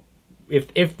 well,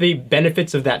 if the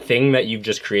benefits of that thing that you've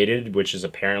just created, which is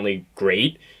apparently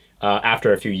great,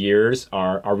 after a few years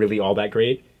are really all that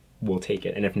great, we'll take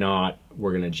it. And if not,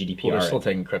 we're going to GDPR. Well, we're still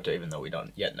taking crypto, even though we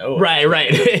don't yet know. Right.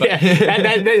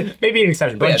 that may be an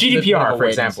exception. But GDPR, for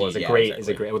example, is a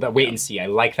great, well, that wait and see. I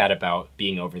like that about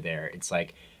being over there. It's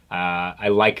like, I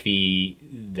like the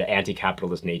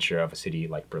anti-capitalist nature of a city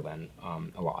like Berlin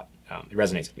a lot. It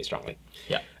resonates with me strongly.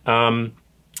 Yeah.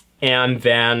 And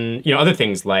then, you know, other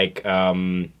things like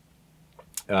the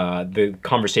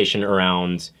conversation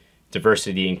around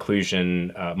diversity,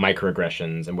 inclusion,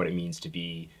 microaggressions, and what it means to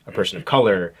be a person of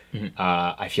color.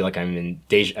 I feel like I'm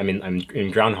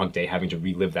in Groundhog Day, having to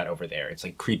relive that over there. It's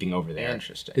like creeping over there.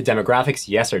 Interesting. The demographics,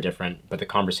 yes, are different, but the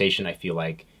conversation, I feel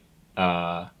like,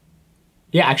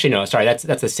 yeah, actually, no, sorry, that's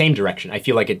the same direction. I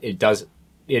feel like it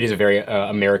is a very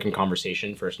American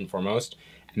conversation first and foremost,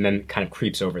 and then kind of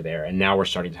creeps over there. And now you're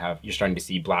starting to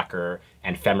see blacker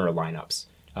and femmer lineups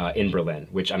in Berlin,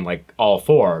 which I'm like all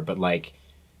for, but like,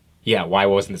 yeah, why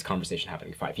wasn't this conversation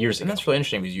happening 5 years ago? And that's really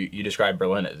interesting because you describe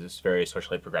Berlin as this very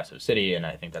socially progressive city, and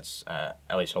I think that's,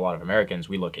 at least a lot of Americans,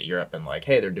 we look at Europe and like,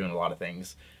 hey, they're doing a lot of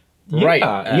things right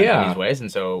in these ways.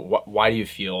 And so why do you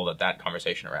feel that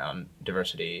conversation around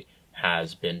diversity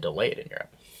has been delayed in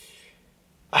Europe?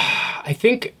 I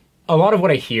think a lot of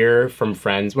what I hear from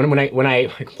friends, when I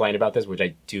complain about this, which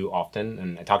I do often,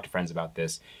 and I talk to friends about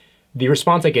this, the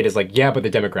response I get is like, yeah, but the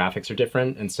demographics are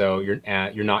different, and so you're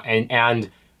not,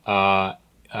 and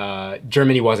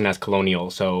Germany wasn't as colonial,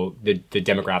 so the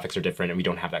demographics are different, and we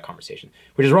don't have that conversation,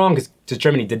 which is wrong because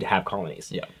Germany did have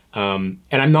colonies. Yeah. And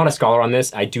I'm not a scholar on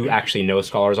this. I do actually know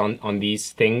scholars on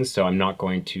these things, so I'm not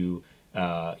going to,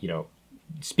 you know,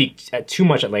 speak too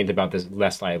much at length about this,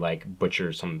 lest I like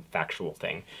butcher some factual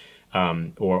thing,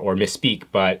 or misspeak.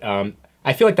 But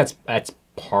I feel like that's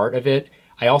part of it.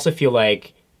 I also feel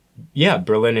like, yeah,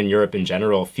 Berlin and Europe in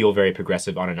general feel very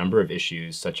progressive on a number of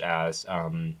issues, such as,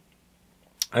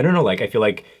 I don't know, like I feel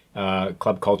like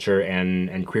club culture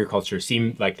and queer culture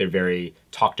seem like they're very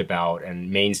talked about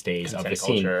and mainstays of the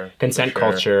scene. Consent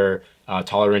culture,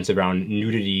 tolerance around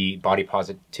nudity, body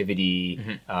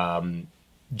positivity,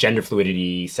 gender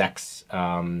fluidity, sex,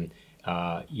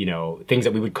 you know, things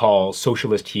that we would call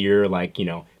socialist here, like, you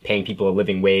know, paying people a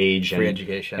living wage, free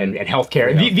education, and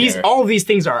healthcare. All of these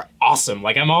things are awesome.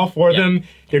 Like, I'm all for them.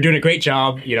 They're doing a great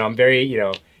job. You know, I'm very, you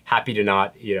know, happy to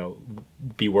not, you know,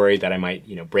 be worried that I might,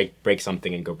 you know, break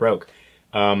something and go broke,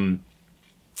 or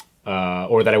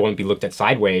that I won't be looked at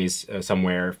sideways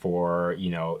somewhere for, you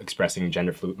know, expressing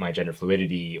my gender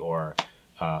fluidity or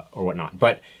whatnot.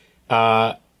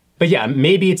 But yeah,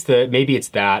 maybe it's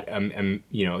that,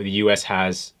 you know, the U.S.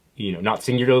 has, you know, not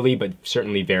singularly, but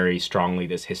certainly very strongly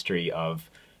this history of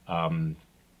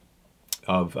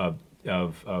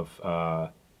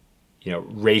you know,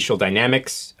 racial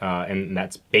dynamics, and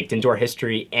that's baked into our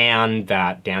history, and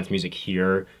that dance music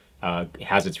here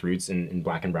has its roots in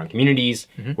Black and brown communities,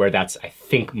 where that's, I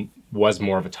think, was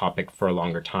more of a topic for a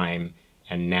longer time,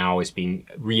 and now is being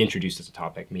reintroduced as a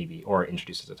topic, maybe, or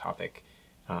introduced as a topic.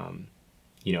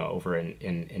 You know, over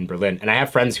in Berlin. And I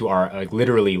have friends who are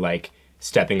literally like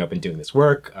stepping up and doing this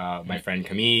work. My friend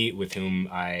Camille, with whom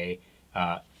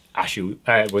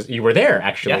you were there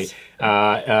actually.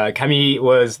 Yes. Camille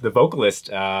was the vocalist.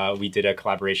 We did a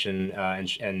collaboration,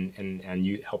 and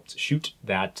you helped shoot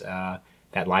that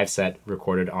live set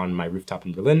recorded on my rooftop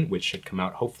in Berlin, which should come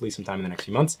out hopefully sometime in the next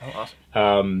few months. Oh,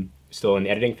 awesome. Still in the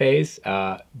editing phase.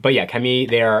 But yeah, Camille,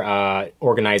 they're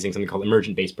organizing something called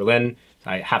Emergent Base Berlin.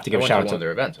 I have to give a shout out to one of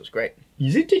their events. It was great.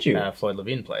 Did you? Floyd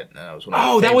Levine played, and that was one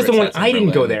of my That was the one favorites in I didn't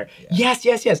go Berlin. there. Yeah.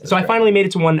 Yes. So I great. finally made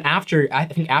it to one after, I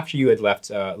think after you had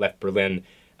left Berlin.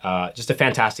 Just a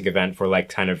fantastic event for like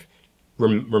kind of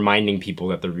reminding people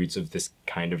that the roots of this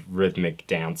kind of rhythmic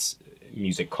dance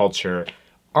music culture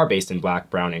are based in Black,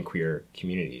 brown, and queer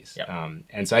communities. Yep.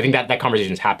 And so I think that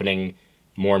conversation is happening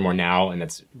more and more now, and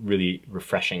that's really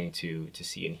refreshing to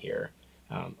see and hear,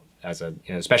 as a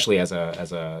especially as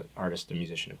a artist and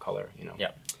musician of color.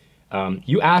 Yeah.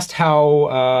 You asked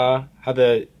how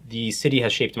the city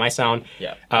has shaped my sound.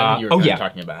 Yeah. And you were oh kind yeah. of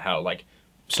talking about how like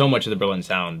so much of the Berlin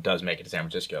sound does make it to San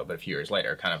Francisco, but a few years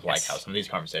later, kind of like Yes. how some of these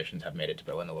conversations have made it to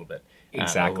Berlin a little bit.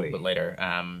 Exactly. A little bit later.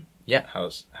 Yeah.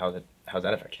 How's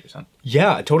that affected your sound?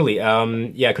 Yeah, totally.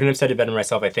 Yeah, I couldn't have said it better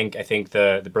myself. I think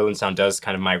the Berlin sound does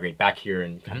kind of migrate back here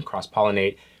and kind of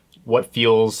cross-pollinate. What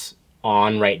feels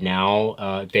on right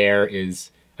now there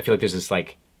is, I feel like there's this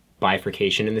like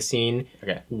bifurcation in the scene.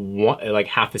 Okay. Like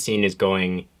half the scene is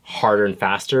going harder and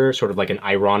faster, sort of like an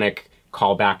ironic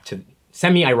callback to,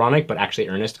 semi-ironic, but actually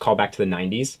earnest callback to the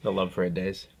 90s. The Love Parade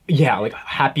days. Yeah, like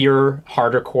happier,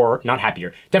 harder core, not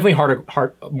happier, definitely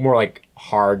more like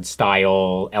hard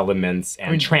style elements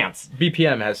and trance.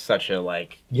 BPM has such a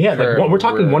like. Yeah, curve like we're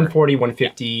talking where- 140,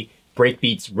 150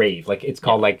 breakbeats rave. Like it's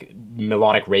called like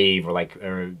melodic rave or like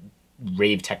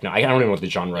rave techno. I don't even know what the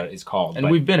genre is called. And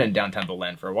but we've been in downtown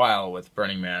Berlin for a while with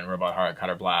Burning Man, Robot Heart,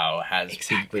 Cutter Blau has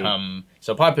Exactly. become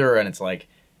so popular, and it's like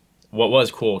what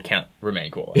was cool can't remain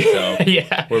cool. And so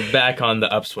yeah. we're back on the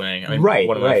upswing. I mean, Right,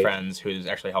 one of my right. friends who's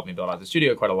actually helped me build out the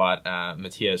studio quite a lot,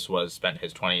 Matthias, spent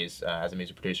his 20s as a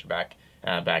music producer back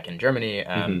in Germany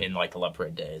in like the Love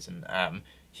Parade days, and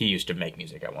he used to make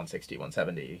music at 160,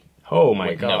 170. Oh my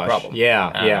with gosh. no problem.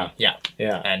 Yeah.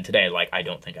 Yeah. And today, like, I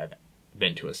don't think I've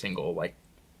been to a single like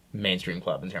mainstream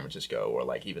club in San Francisco or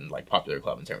like even like popular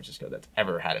club in San Francisco that's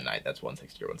ever had a night that's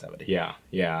 160 or 170.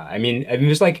 Yeah. I mean,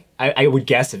 just like I would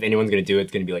guess if anyone's gonna do it,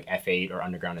 it's gonna be like F8 or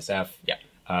Underground SF. Yeah.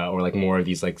 Or like more of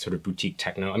these like sort of boutique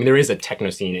techno. I mean, there is a techno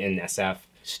scene in SF.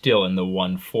 Still in the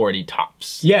 140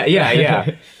 tops. Yeah.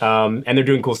 And they're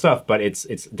doing cool stuff, but it's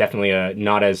definitely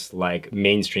not as like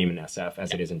mainstream in SF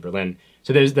as it is in Berlin.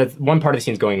 So there's that one part of the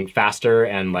scene's going faster,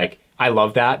 and like I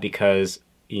love that because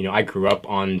I grew up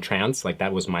on trance. Like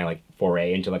that was my like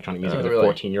foray into electronic music as a really?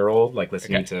 14-year-old, like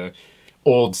listening to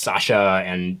old Sasha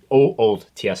and old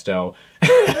Tiesto,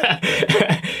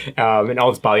 and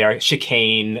all this Balearic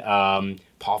chicane,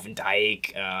 Paul van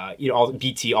Dyk, all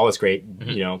BT, all this great,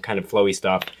 kind of flowy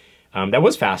stuff. That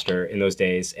was faster in those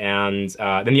days. And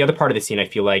then the other part of the scene, I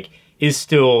feel like, is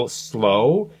still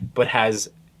slow, but has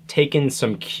taken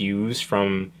some cues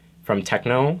from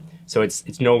techno. So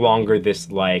it's no longer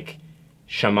this like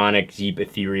shamanic, deep,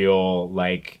 ethereal,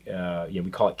 like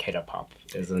we call it Keda pop,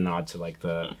 as a nod to like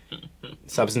the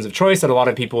substance of choice that a lot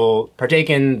of people partake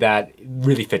in that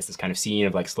really fits this kind of scene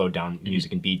of like slowed down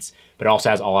music and beats, but it also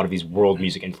has a lot of these world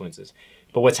music influences.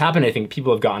 But what's happened, I think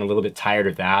people have gotten a little bit tired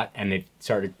of that, and they've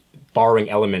started borrowing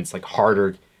elements like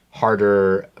harder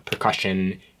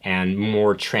percussion and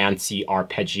more trancey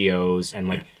arpeggios and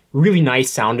like really nice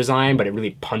sound design, but it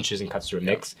really punches and cuts through a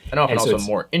mix. And often so also it's-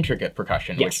 more intricate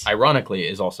percussion, Yes. which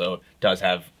ironically does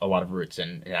have a lot of roots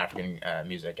in African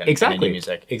music and Exactly. Indian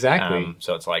music. Exactly.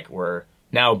 So it's like we're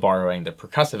now borrowing the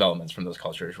percussive elements from those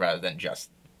cultures rather than just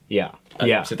Yeah.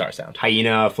 sitar sound.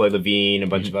 Hyena, Floyd Levine, a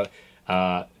bunch of,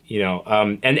 and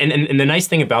the nice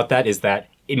thing about that is that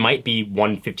it might be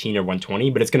 115 or 120,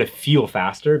 but it's going to feel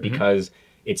faster because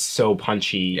it's so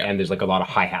punchy and there's like a lot of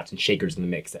hi-hats and shakers in the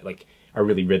mix that like are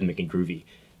really rhythmic and groovy.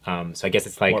 So I guess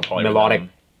it's like More polyrhythm.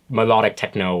 melodic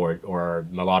techno or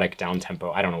melodic down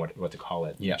tempo. I don't know what to call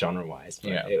it genre-wise.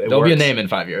 But Yeah, it there'll be a works. name in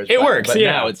 5 years. It but, works, but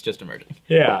yeah. now it's just emerging.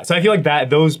 Yeah, so I feel like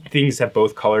those things have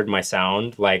both colored my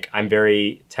sound. Like I'm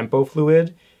very tempo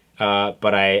fluid,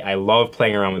 but I love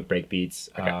playing around with breakbeats.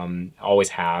 Okay. Always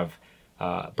have.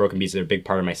 Broken beats are a big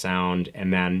part of my sound,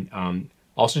 and then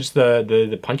also just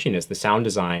the punchiness, the sound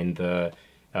design.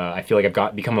 I feel like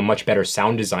I've become a much better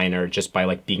sound designer just by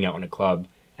like being out in a club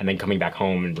and then coming back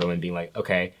home in Berlin, being like,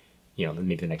 okay,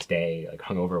 maybe the next day, like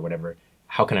hungover or whatever.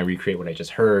 How can I recreate what I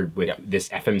just heard with this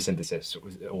FM synthesis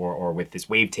or with this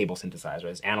wavetable synthesizer, or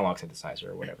this analog synthesizer,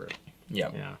 or whatever?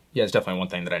 Yeah, it's definitely one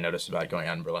thing that I noticed about going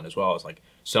out in Berlin as well. Is like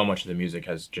so much of the music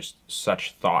has just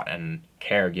such thought and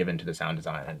care given to the sound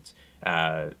design, and it's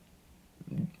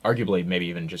arguably maybe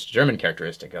even just a German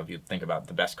characteristic of you think about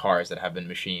the best cars that have been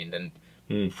machined and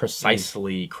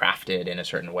precisely crafted in a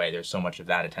certain way. There's so much of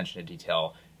that attention to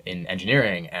detail in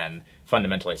engineering, and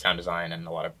fundamentally sound design and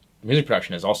a lot of music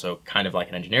production is also kind of like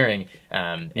an engineering,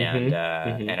 and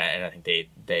I think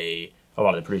they a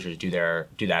lot of the producers do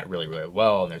that really, really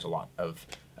well, and there's a lot of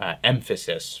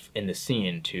emphasis in the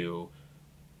scene to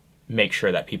make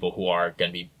sure that people who are going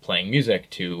to be playing music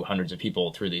to hundreds of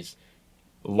people through these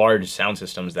large sound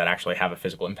systems that actually have a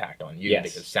physical impact on you,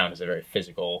 because sound is a very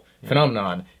physical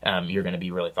phenomenon. You're going to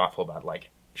be really thoughtful about like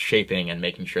shaping and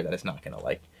making sure that it's not going to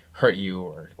like hurt you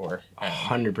or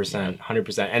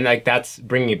 100%. And like that's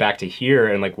bringing me back to here,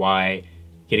 and like why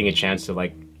getting a chance to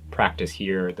like practice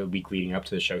here the week leading up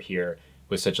to the show here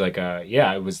was such like a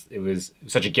it was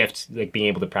such a gift, like being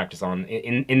able to practice on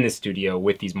in this studio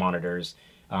with these monitors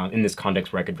in this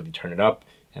context where I could really turn it up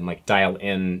and like dial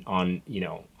in on, you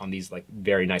know, on these like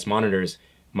very nice monitors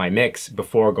my mix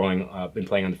before going up and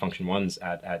playing on the Function Ones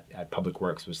at Public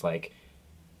Works. Was like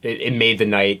it made the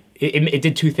night, it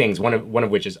did two things, one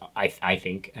of which is I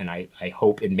think, and I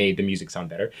hope it made the music sound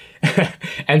better.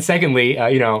 And secondly,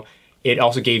 you know, it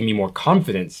also gave me more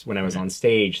confidence when I was on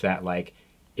stage that like,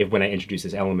 when I introduce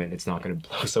this element, it's not going to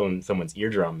blow someone's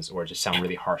eardrums or just sound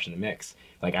really harsh in the mix.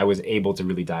 Like I was able to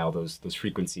really dial those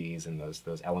frequencies and those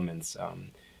elements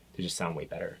to just sound way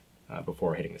better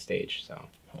before hitting the stage. So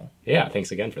yeah,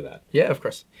 thanks again for that. Yeah, of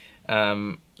course.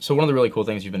 So one of the really cool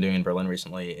things you've been doing in Berlin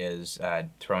recently is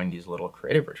throwing these little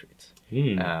creative retreats.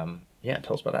 Yeah,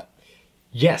 tell us about that.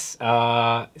 Yes.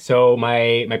 So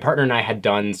my partner and I had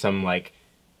done some like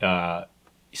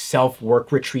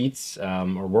self-work retreats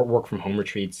or work from home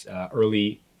retreats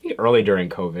early during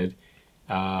COVID.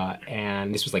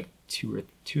 And this was like 2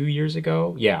 years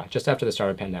ago. Yeah, just after the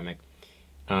start of the pandemic.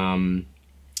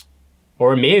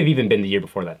 Or it may have even been the year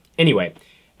before that. Anyway,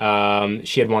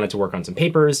 she had wanted to work on some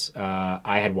papers.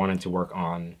 I had wanted to work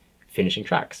on finishing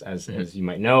tracks. As you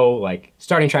might know, like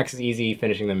starting tracks is easy,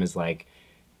 finishing them is like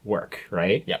work,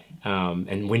 right? Yeah.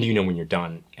 And when do you know when you're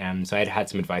done? And so I had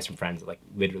some advice from friends that like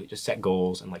literally just set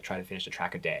goals and like try to finish a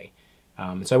track a day.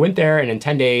 So I went there, and in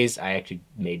 10 days I actually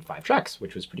made 5 tracks,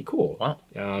 which was pretty cool. Wow.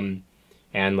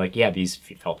 And like, yeah, these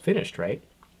felt finished, right?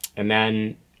 And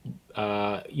then,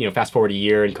 you know, fast forward a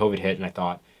year and COVID hit, and I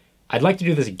thought, I'd like to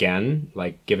do this again,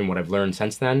 like given what I've learned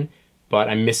since then, but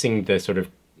I'm missing the sort of,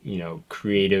 you know,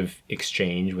 creative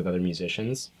exchange with other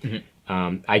musicians.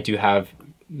 I do have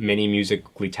many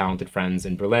musically talented friends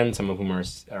in Berlin, some of whom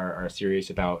are serious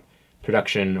about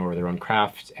production or their own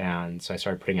craft. And so I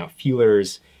started putting out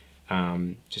feelers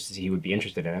just to see who would be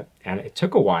interested in it. And it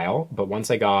took a while, but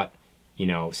once I got, you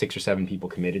know, 6 or 7 people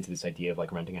committed to this idea of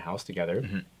like renting a house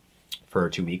together for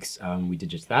 2 weeks, we did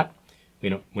just that. We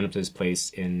went up to this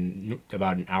place in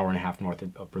about an hour and a half north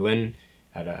of Berlin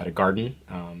at a garden,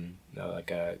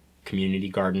 like a community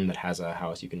garden that has a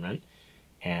house you can rent.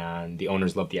 And the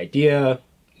owners loved the idea.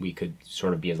 We could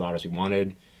sort of be as loud as we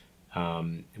wanted.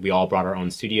 We all brought our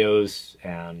own studios,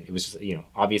 and it was just, you know,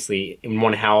 obviously in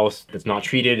one house that's not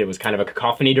treated, it was kind of a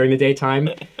cacophony during the daytime,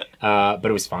 but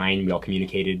it was fine. We all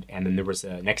communicated. And then there was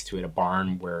next to it a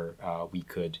barn where we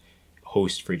could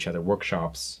host for each other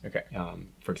workshops. Okay.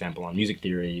 For example, on music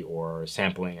theory or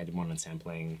sampling. I did one on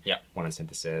sampling, yeah, one on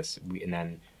synthesis. And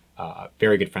then a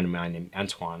very good friend of mine named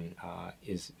Antoine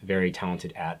is very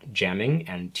talented at jamming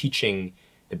and teaching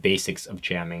the basics of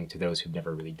jamming to those who've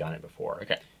never really done it before.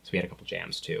 Okay. So we had a couple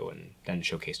jams too, and then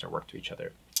showcased our work to each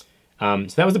other. So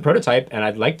that was the prototype, and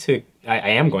I'd like to, I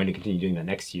am going to continue doing that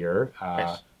next year,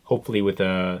 nice. Hopefully with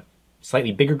a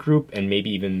slightly bigger group and maybe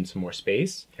even some more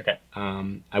space. Okay.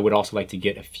 I would also like to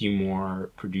get a few more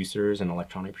producers and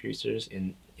electronic producers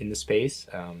in the space.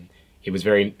 It was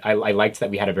very, I liked that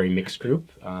we had a very mixed group,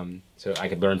 so I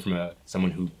could learn from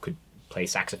someone who could play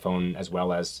saxophone as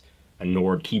well as a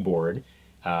Nord keyboard,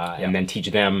 and then teach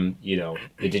them, you know,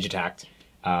 the Digitact.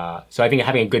 So I think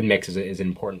having a good mix is an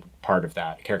important part of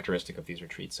that, characteristic of these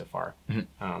retreats so far,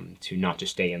 to not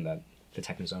just stay in the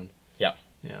techno zone. Yeah.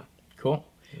 Yeah. Cool.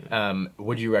 Yeah.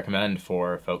 Would you recommend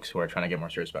for folks who are trying to get more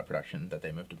serious about production that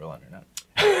they move to Berlin or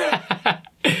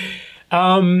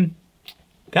not?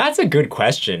 That's a good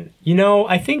question. You know,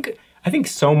 I think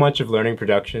so much of learning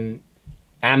production,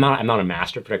 and I'm not a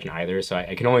master of production either, so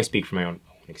I can only speak from my own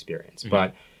experience,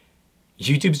 but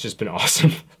YouTube's just been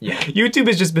awesome. Yeah. YouTube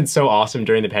has just been so awesome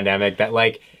during the pandemic that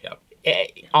like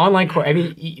online course, I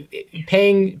mean,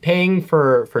 paying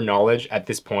for knowledge at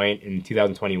this point in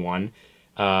 2021,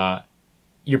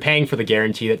 you're paying for the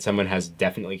guarantee that someone has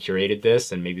definitely curated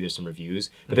this and maybe there's some reviews,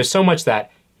 but there's so much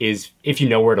that is, if you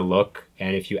know where to look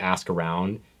and if you ask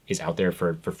around, is out there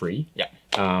for free. Yeah.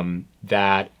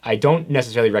 That I don't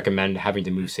necessarily recommend having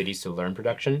to move cities to learn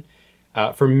production.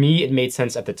 For me, it made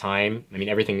sense at the time. I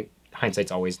mean,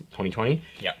 hindsight's always 2020.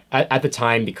 Yeah. At the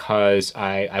time, because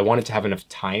I wanted to have enough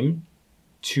time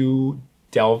to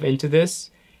delve into this,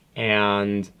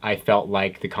 and I felt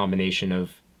like the combination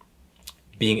of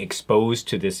being exposed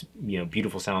to this, you know,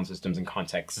 beautiful sound systems and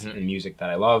contexts and music that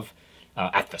I love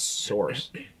at the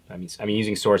source. I'm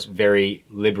using source very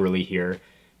liberally here.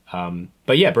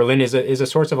 But yeah, Berlin is a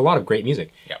source of a lot of great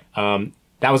music. Yeah.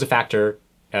 That was a factor.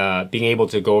 Being able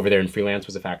to go over there and freelance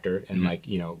was a factor, and like,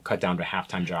 you know, cut down to a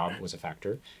half-time job was a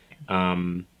factor.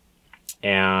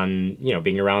 And, you know,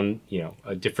 being around, you know,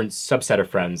 a different subset of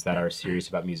friends that are serious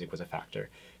about music was a factor.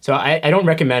 So I don't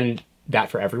recommend that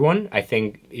for everyone. I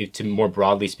think to more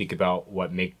broadly speak about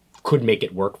what could make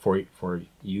it work for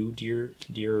you, dear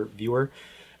viewer,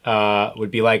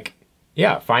 would be like,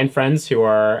 yeah, find friends who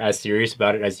are as serious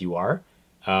about it as you are.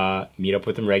 Meet up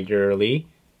with them regularly.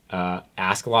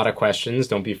 Ask a lot of questions.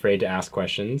 Don't be afraid to ask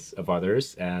questions of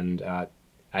others, and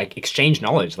exchange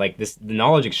knowledge. Like the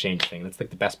knowledge exchange thing. That's like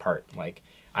the best part. Like,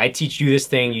 I teach you this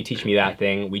thing, you teach me that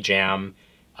thing. We jam.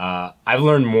 I've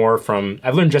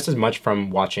learned just as much from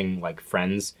watching like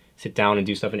friends sit down and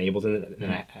do stuff in Ableton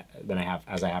than I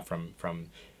have from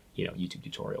you know, YouTube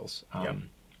tutorials.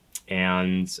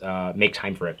 And make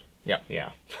time for it. Yeah.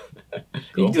 Yeah. Cool.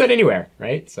 You can do that anywhere,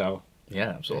 right? So Yeah,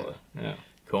 absolutely. yeah.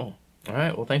 Cool. All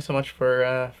right. Well, thanks so much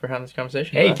for having this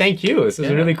conversation. Hey, with us. thank you. This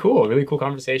is really cool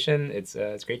conversation. It's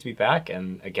great to be back.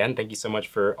 And again, thank you so much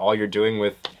for all you're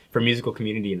doing for musical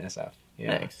community in SF.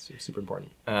 Yeah, Thanks. It's super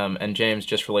important. And James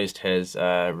just released his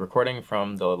recording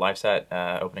from the live set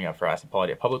opening up for Acid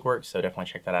Polity at Public Works, so definitely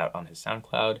check that out on his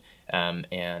SoundCloud.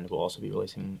 And we'll also be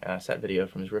releasing a set video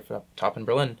from his rooftop in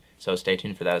Berlin, so stay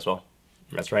tuned for that as well.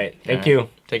 That's right. Thank you.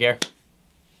 Take care.